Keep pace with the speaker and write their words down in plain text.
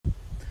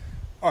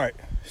All right,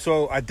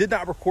 so I did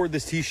not record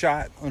this tee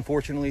shot,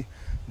 unfortunately,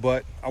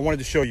 but I wanted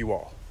to show you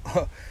all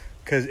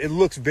because it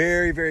looks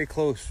very, very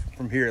close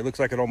from here. It looks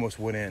like it almost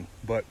went in,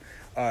 but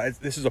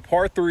this is a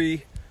par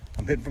 3.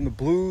 I'm hitting from the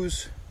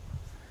blues.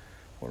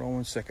 Hold on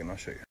one second, I'll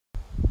show you.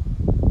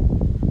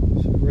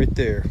 So right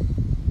there.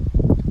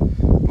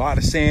 A lot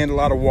of sand, a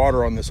lot of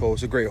water on this hole.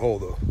 It's a great hole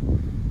though.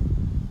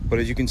 But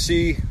as you can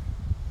see,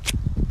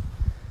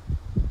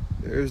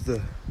 there's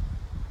the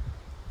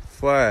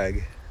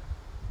flag.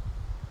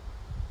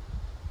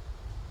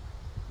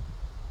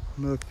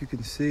 I don't know if you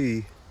can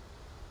see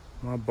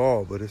my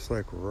ball, but it's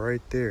like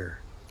right there.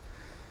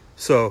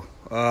 So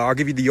I'll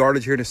give you the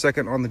yardage here in a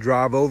second on the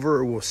drive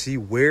over. We'll see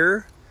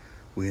where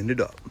we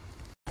ended up.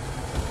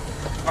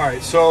 All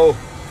right, so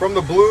from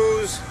the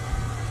blues,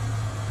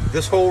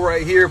 this hole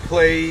right here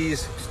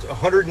plays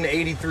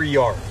 183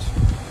 yards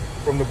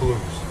from the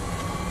blues.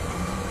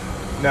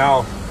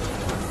 Now,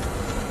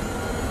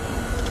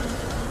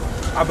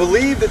 I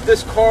believe that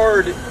this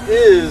card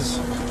is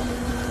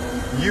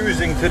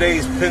using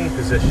today's pin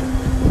position.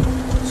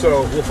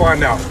 So we'll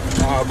find out.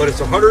 But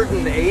it's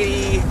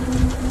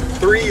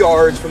 183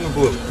 yards from the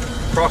blue,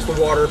 across the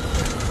water,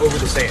 over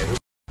the sand.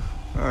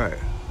 All right,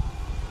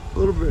 a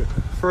little bit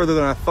further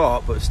than I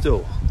thought, but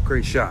still,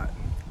 great shot.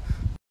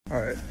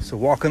 All right, so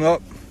walking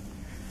up,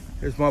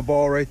 there's my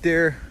ball right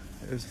there.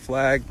 There's the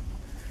flag.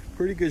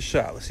 Pretty good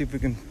shot. Let's see if we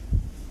can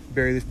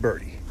bury this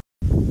birdie.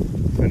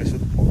 Finish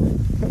with the par.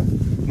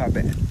 Not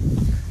bad.